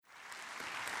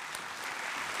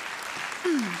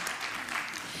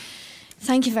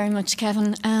Thank you very much,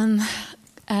 Kevin.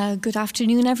 Good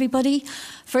afternoon, everybody.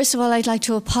 First of all, I'd like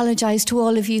to apologise to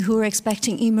all of you who are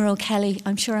expecting Emer O'Kelly.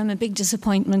 I'm sure I'm a big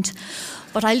disappointment,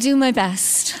 but I'll do my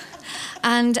best.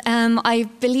 And I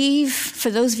believe, for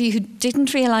those of you who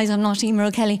didn't realise I'm not Emer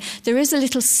O'Kelly, there is a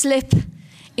little slip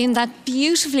in that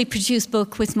beautifully produced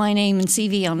book with my name and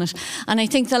CV on it. And I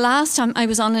think the last time I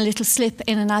was on a little slip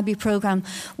in an Abbey programme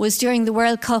was during the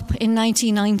World Cup in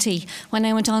 1990, when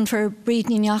I went on for Bríd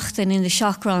na Ngeachtain in the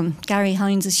Shaughraun, Gary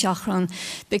Hines' Shaughraun,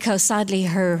 because sadly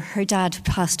her dad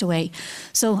passed away.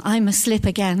 So I'm a slip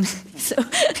again. So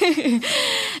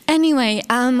anyway,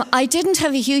 I didn't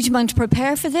have a huge amount to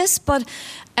prepare for this, but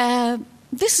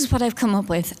this is what I've come up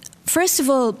with. First of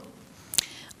all,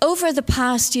 over the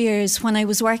past years, when I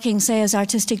was working, say, as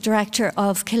artistic director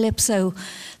of Calypso,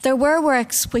 there were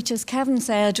works which, as Kevin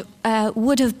said,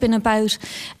 would have been about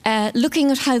looking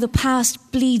at how the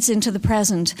past bleeds into the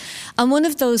present. And one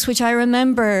of those which I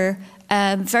remember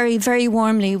very, very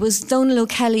warmly was Donal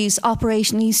O'Kelly's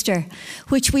Operation Easter,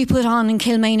 which we put on in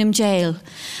Kilmainham Jail.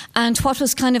 And what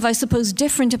was kind of, I suppose,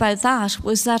 different about that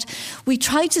was that we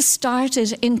tried to start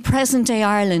it in present-day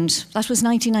Ireland. That was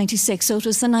 1996, so it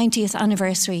was the 90th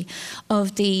anniversary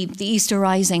of the Easter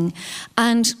Rising.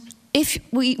 And if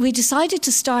we decided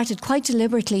to start it quite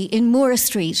deliberately in Moore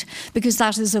Street, because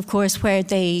that is, of course, where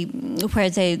the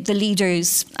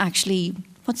leaders actually,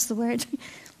 what's the word?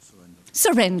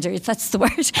 Surrendered, that's the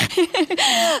word.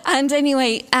 And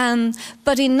anyway,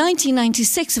 but in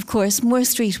 1996, of course, Moore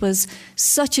Street was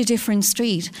such a different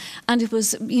street, and it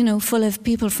was, full of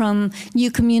people from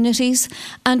new communities,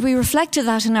 and we reflected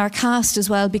that in our cast as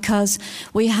well, because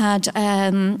we had a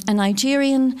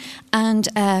Nigerian and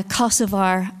a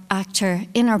Kosovar actor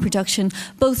in our production,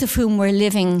 both of whom were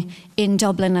living in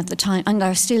Dublin at the time and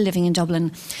are still living in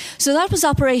Dublin. So that was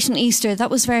Operation Easter. That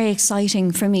was very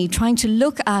exciting for me, trying to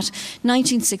look at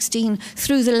 1916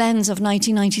 through the lens of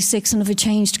 1996 and of a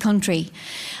changed country.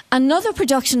 Another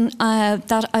production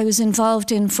that I was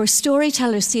involved in for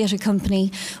Storytellers Theatre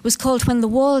Company was called When the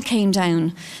Wall Came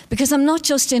Down, because I'm not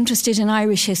just interested in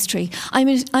Irish history, I'm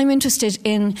interested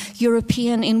in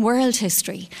European, in world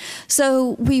history.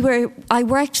 So I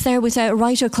worked there with a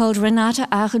writer called Renata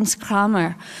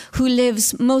Ahrens-Kramer, who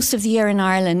lives most of the year in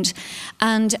Ireland,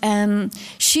 and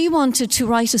she wanted to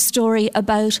write a story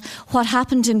about what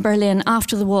happened in Berlin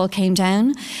after the wall came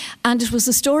down, and it was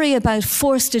a story about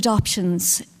forced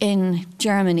adoptions in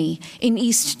Germany, in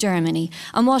East Germany,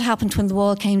 and what happened when the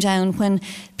wall came down, when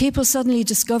people suddenly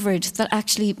discovered that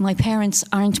actually my parents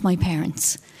aren't my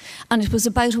parents. And it was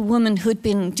about a woman who'd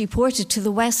been deported to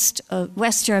the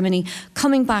West Germany,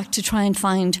 coming back to try and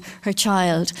find her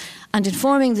child, and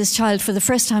informing this child for the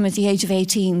first time at the age of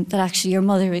 18 that actually your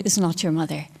mother is not your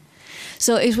mother.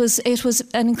 So it was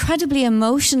an incredibly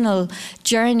emotional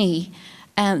journey,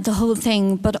 the whole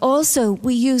thing, but also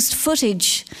we used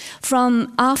footage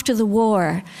from after the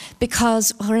war,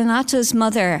 because Renata's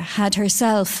mother had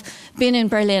herself been in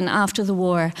Berlin after the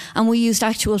war, and we used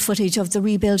actual footage of the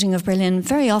rebuilding of Berlin,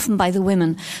 very often by the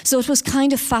women. So it was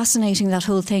kind of fascinating, that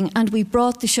whole thing, and we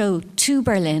brought the show to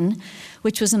Berlin,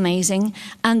 which was amazing,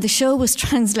 and the show was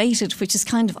translated, which is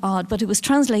kind of odd, but it was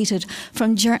translated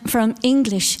from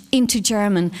English into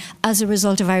German as a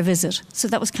result of our visit. So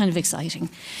that was kind of exciting.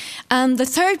 The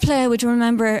third play I would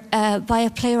remember by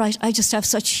a playwright I just have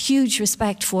such huge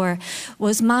respect for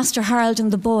was Master Harold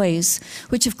and the Boys,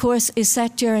 which of course is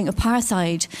set during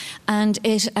apartheid, and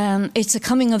it's a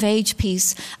coming-of-age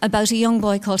piece about a young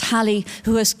boy called Hallie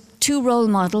who has two role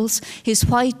models, his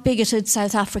white, bigoted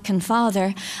South African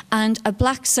father and a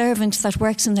black servant that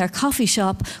works in their coffee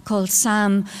shop called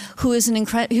Sam, who is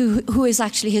who is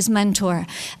actually his mentor.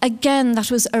 Again,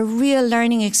 that was a real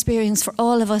learning experience for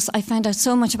all of us. I found out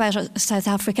so much about South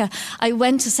Africa. I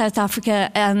went to South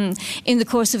Africa in the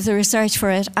course of the research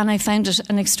for it, and I found it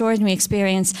an extraordinary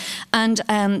experience. And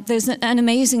there's an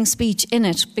amazing speech in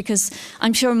it, because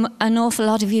I'm sure an awful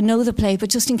lot of you know the play,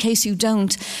 but just in case you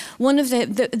don't, one of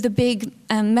the big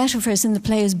metaphors in the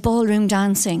play is ballroom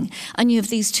dancing, and you have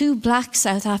these two black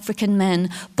South African men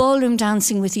ballroom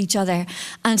dancing with each other,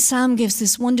 and Sam gives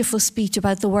this wonderful speech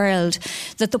about the world,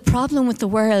 that the problem with the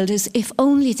world is if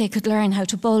only they could learn how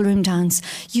to ballroom dance,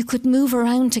 you could move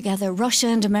around together, Russia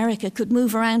and America could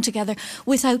move around together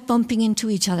without bumping into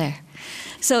each other.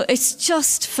 So it's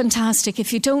just fantastic.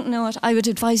 If you don't know it, I would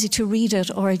advise you to read it,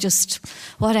 or just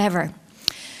whatever.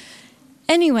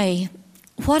 Anyway,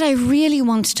 what I really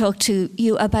want to talk to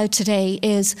you about today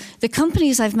is the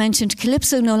companies I've mentioned.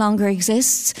 Calypso no longer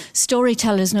exists.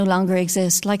 Storytellers no longer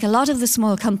exist. Like a lot of the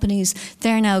small companies,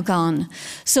 they're now gone.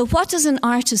 So what does an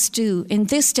artist do in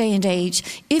this day and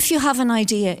age if you have an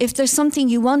idea, if there's something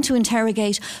you want to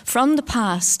interrogate from the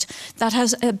past that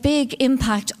has a big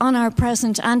impact on our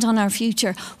present and on our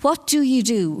future? What do you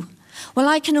do? Well,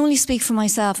 I can only speak for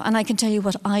myself, and I can tell you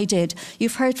what I did.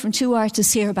 You've heard from two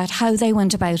artists here about how they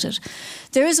went about it.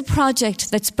 There is a project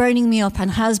that's burning me up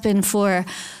and has been for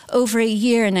over a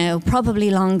year now, probably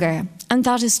longer, and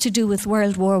that is to do with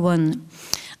World War I.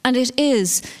 And it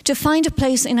is to find a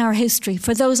place in our history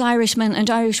for those Irish men and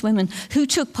Irish women who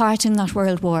took part in that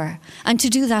World War, and to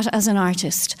do that as an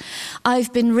artist.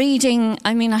 I've been reading,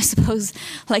 I suppose,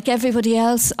 like everybody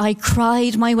else, I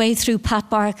cried my way through Pat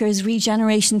Barker's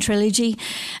Regeneration trilogy.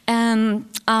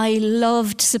 I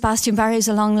loved Sebastian Barry's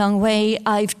A Long, Long Way.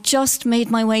 I've just made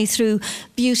my way through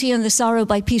Beauty and the Sorrow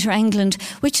by Peter Englund,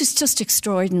 which is just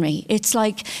extraordinary. It's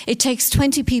like it takes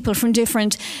 20 people from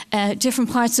different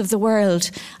parts of the world.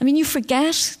 You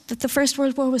forget that the First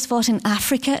World War was fought in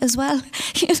Africa as well.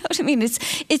 You know what I mean?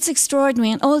 It's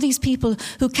extraordinary. And all these people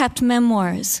who kept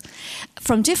memoirs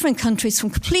from different countries,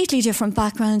 from completely different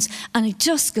backgrounds, and it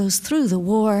just goes through the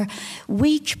war,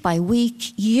 week by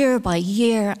week, year by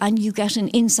year, and you get an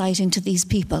insight into these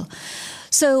people.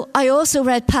 So I also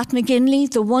read Pat McGinley,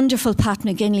 the wonderful Pat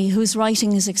McGinley, whose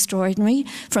writing is extraordinary,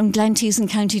 from Glentees in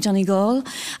County Donegal.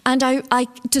 And I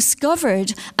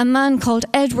discovered a man called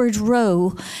Edward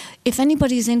Rowe. If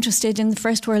anybody's interested in the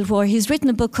First World War, he's written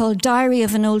a book called Diary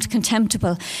of an Old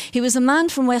Contemptible. He was a man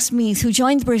from Westmeath who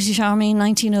joined the British Army in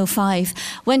 1905,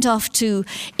 went off to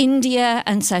India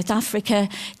and South Africa,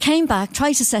 came back,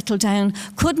 tried to settle down,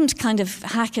 couldn't kind of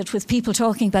hack it with people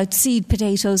talking about seed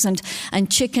potatoes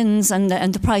and chickens and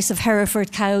the price of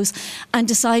Hereford cows, and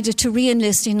decided to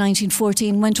re-enlist in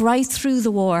 1914, went right through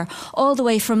the war, all the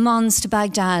way from Mons to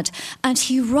Baghdad. And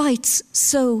he writes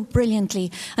so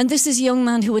brilliantly. And this is a young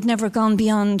man who would never gone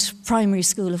beyond primary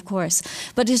school, of course.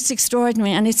 But it's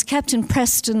extraordinary, and it's kept in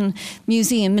Preston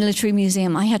Museum, Military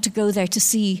Museum. I had to go there to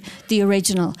see the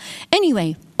original.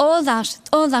 Anyway, all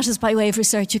that is by way of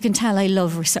research. You can tell I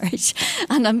love research,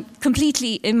 and I'm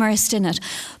completely immersed in it.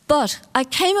 But I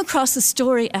came across a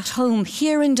story at home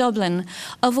here in Dublin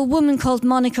of a woman called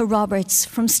Monica Roberts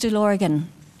from Stillorgan.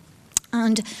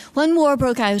 And when war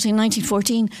broke out in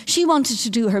 1914, she wanted to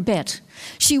do her bit.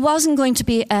 She wasn't going to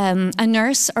be a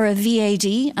nurse or a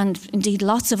VAD, and indeed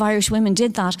lots of Irish women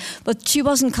did that, but she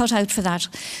wasn't cut out for that.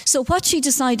 So what she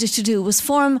decided to do was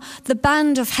form the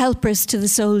Band of Helpers to the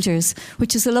Soldiers,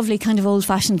 which is a lovely kind of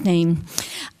old-fashioned name.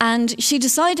 And she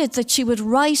decided that she would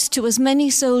write to as many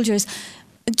soldiers,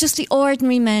 just the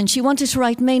ordinary men. She wanted to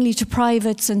write mainly to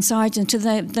privates and sergeants, to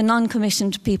the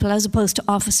non-commissioned people as opposed to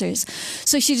officers.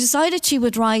 So she decided she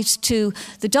would write to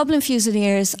the Dublin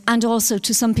Fusiliers and also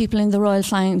to some people in the Royal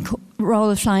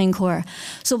Flying Corps.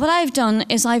 So what I've done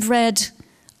is I've read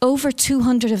over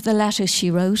 200 of the letters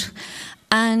she wrote,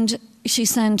 and she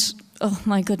sent, oh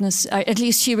my goodness, at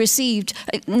least she received,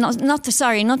 not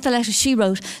the letters she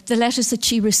wrote, the letters that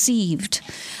she received,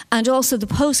 and also the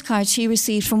postcards she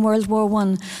received from World War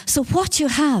I. So what you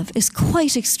have is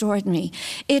quite extraordinary.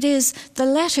 It is the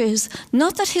letters,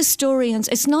 not that historians,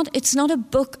 it's not a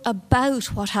book about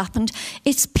what happened,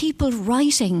 it's people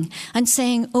writing and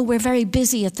saying, oh, we're very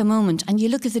busy at the moment, and you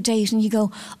look at the date and you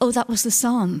go, oh, that was the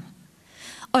Somme.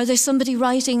 Or there's somebody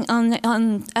writing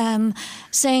on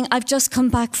saying, I've just come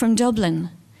back from Dublin,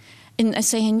 in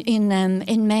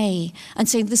May, and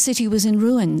saying the city was in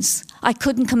ruins. I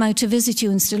couldn't come out to visit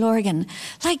you in Stillorgan.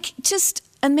 Like, just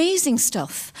amazing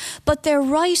stuff. But they're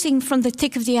writing from the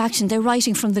thick of the action. They're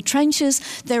writing from the trenches.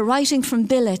 They're writing from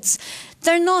billets.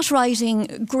 They're not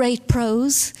writing great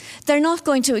prose. They're not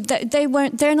going to.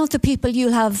 They're not the people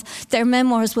you'll have. Their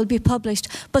memoirs will be published,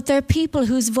 but they're people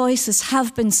whose voices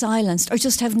have been silenced or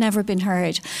just have never been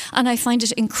heard. And I find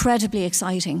it incredibly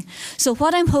exciting. So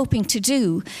what I'm hoping to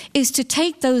do is to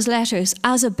take those letters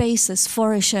as a basis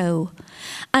for a show,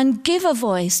 and give a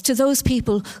voice to those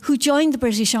people who joined the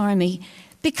British Army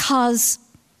because,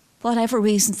 whatever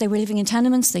reasons, they were living in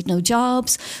tenements, they'd no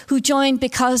jobs, who joined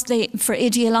because for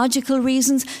ideological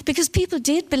reasons, because people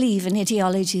did believe in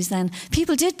ideologies then.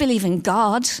 People did believe in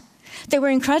God. They were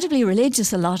incredibly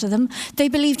religious, a lot of them. They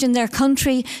believed in their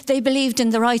country. They believed in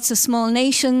the rights of small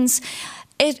nations.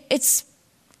 It's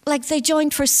like they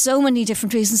joined for so many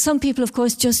different reasons. Some people, of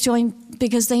course, just joined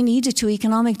because they needed to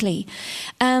economically.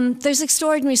 There's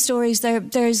extraordinary stories there.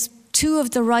 There's two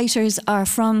of the writers are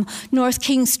from North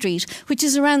King Street, which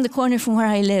is around the corner from where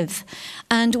I live.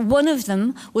 And one of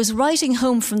them was writing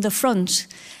home from the front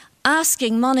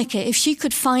asking Monica if she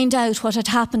could find out what had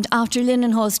happened after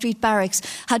Linenhall Street Barracks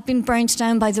had been burnt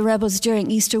down by the rebels during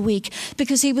Easter week,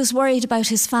 because he was worried about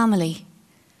his family.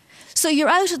 So you're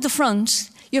out at the front,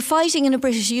 you're fighting in a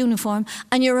British uniform,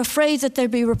 and you're afraid that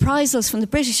there'd be reprisals from the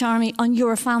British Army on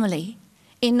your family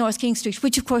in North King Street,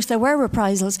 which of course there were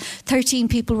reprisals. 13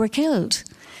 people were killed.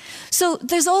 So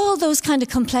there's all those kind of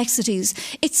complexities.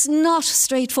 It's not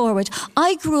straightforward.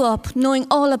 I grew up knowing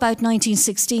all about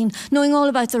 1916, knowing all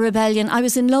about the rebellion. I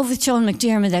was in love with Sean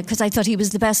McDermott because I thought he was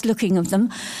the best looking of them.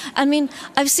 I mean,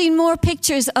 I've seen more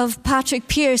pictures of Patrick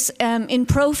Pearse in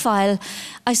profile,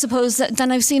 I suppose, than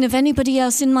I've seen of anybody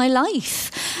else in my life.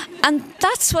 And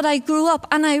that's what I grew up,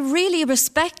 and I really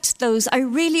respect those. I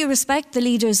really respect the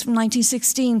leaders from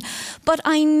 1916, but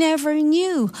I never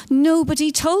knew.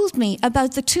 Nobody told me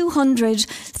about the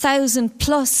 200,000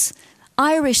 plus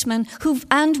Irishmen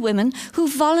and women who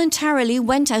voluntarily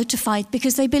went out to fight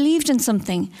because they believed in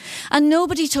something. And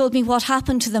nobody told me what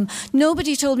happened to them.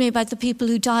 Nobody told me about the people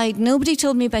who died. Nobody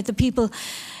told me about the people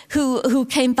who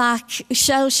came back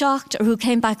shell-shocked, or who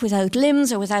came back without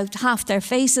limbs or without half their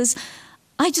faces.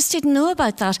 I just didn't know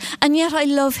about that. And yet I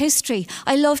love history.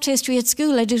 I loved history at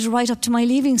school. I did it right up to my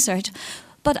Leaving Cert.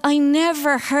 But I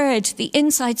never heard the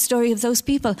inside story of those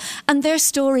people. And their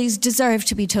stories deserve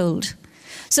to be told.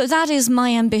 So that is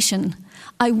my ambition.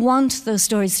 I want those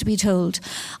stories to be told.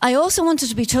 I also want it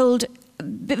to be told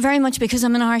very much because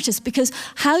I'm an artist, because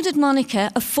how did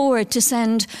Monica afford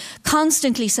to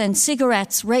constantly send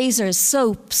cigarettes, razors,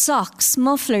 soap, socks,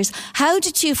 mufflers? How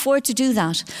did she afford to do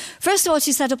that? First of all,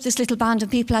 she set up this little band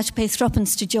and people had to pay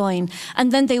threepence to join,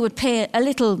 and then they would pay a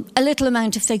little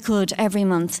amount if they could every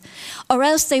month. Or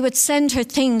else they would send her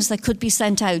things that could be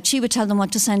sent out. She would tell them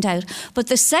what to send out. But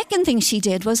the second thing she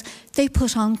did was they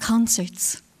put on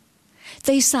concerts.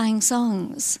 They sang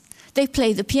songs. They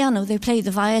played the piano, they played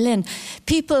the violin.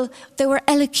 There were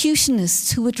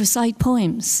elocutionists who would recite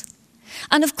poems.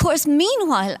 And of course,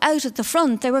 meanwhile, out at the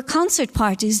front, there were concert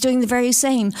parties doing the very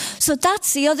same. So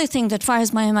that's the other thing that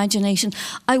fires my imagination.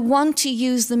 I want to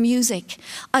use the music.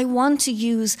 I want to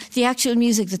use the actual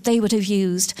music that they would have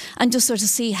used and just sort of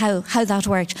see how that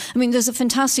worked. I mean, there's a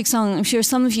fantastic song, I'm sure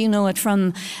some of you know it,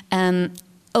 from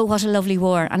Oh, What a Lovely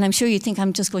War. And I'm sure you think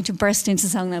I'm just going to burst into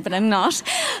song now, but I'm not.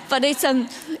 But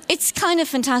it's kind of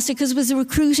fantastic because it was a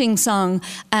recruiting song.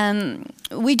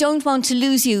 We don't want to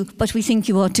lose you, but we think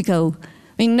you ought to go. I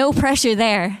mean, no pressure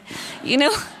there, you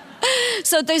know.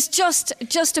 So there's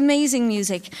just amazing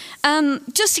music.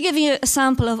 Just to give you a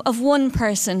sample of one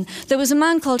person, there was a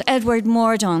man called Edward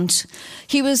Mordaunt.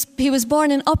 He was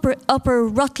born in Upper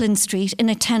Rutland Street in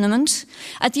a tenement.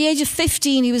 At the age of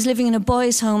 15, he was living in a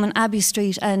boys' home in Abbey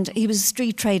Street, and he was a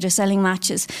street trader selling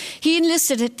matches. He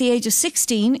enlisted at the age of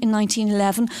 16 in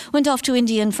 1911, went off to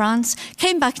India and France,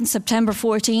 came back in September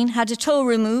 14, had a toe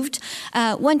removed,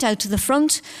 went out to the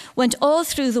front, went all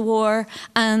through the war,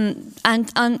 and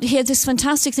he had this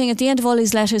fantastic thing at the end of all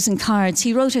his letters and cards.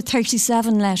 He wrote her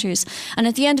 37 letters, and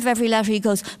at the end of every letter he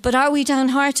goes, "But are we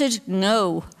downhearted?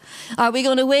 No. Are we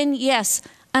going to win? Yes."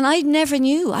 And I never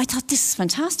knew. I thought, this is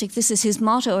fantastic. This is his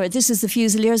motto, or this is the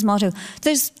Fusiliers' motto.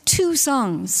 There's 2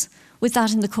 songs with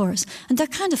that in the chorus, and they're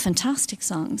kind of fantastic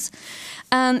songs.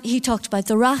 He talked about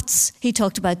the rats, he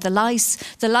talked about the lice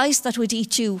that would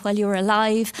eat you while you were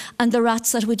alive, and the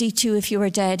rats that would eat you if you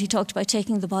were dead. He talked about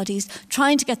taking the bodies,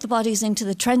 trying to get the bodies into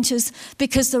the trenches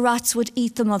because the rats would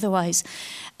eat them otherwise.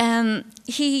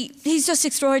 He's just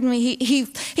extraordinary.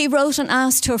 He wrote and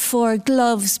asked her for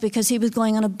gloves because he was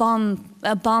going on a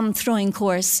bomb throwing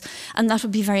course, and that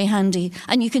would be very handy.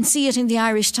 And you can see it in the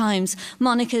Irish Times.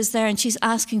 Monica's there and she's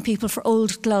asking people for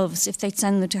old gloves if they'd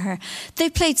send them to her. They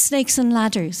played snakes and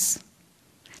ladders.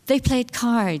 They played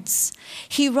cards.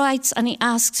 He writes and he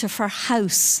asks her for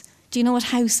house. Do you know what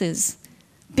house is?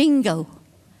 Bingo.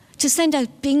 To send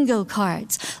out bingo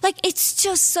cards. Like, it's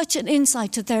just such an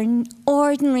insight to their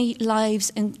ordinary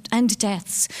lives and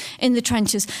deaths in the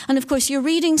trenches. And of course, you're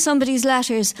reading somebody's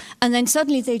letters and then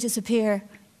suddenly they disappear,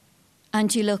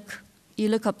 and you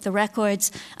look up the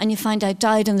records and you find out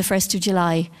died on the 1st of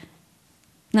July,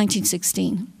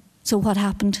 1916. So what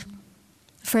happened?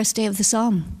 The first day of the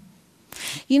Somme.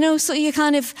 You know, so you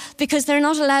kind of, because they're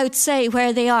not allowed to say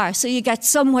where they are, so you get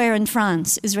somewhere in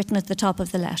France is written at the top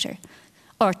of the letter.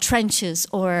 Or trenches,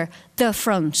 or the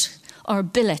front, or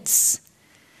billets.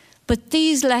 But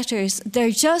these letters,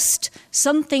 they're just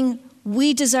something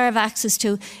we deserve access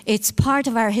to. It's part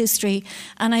of our history,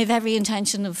 and I have every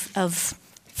intention of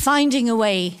finding a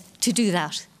way to do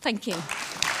that. Thank you.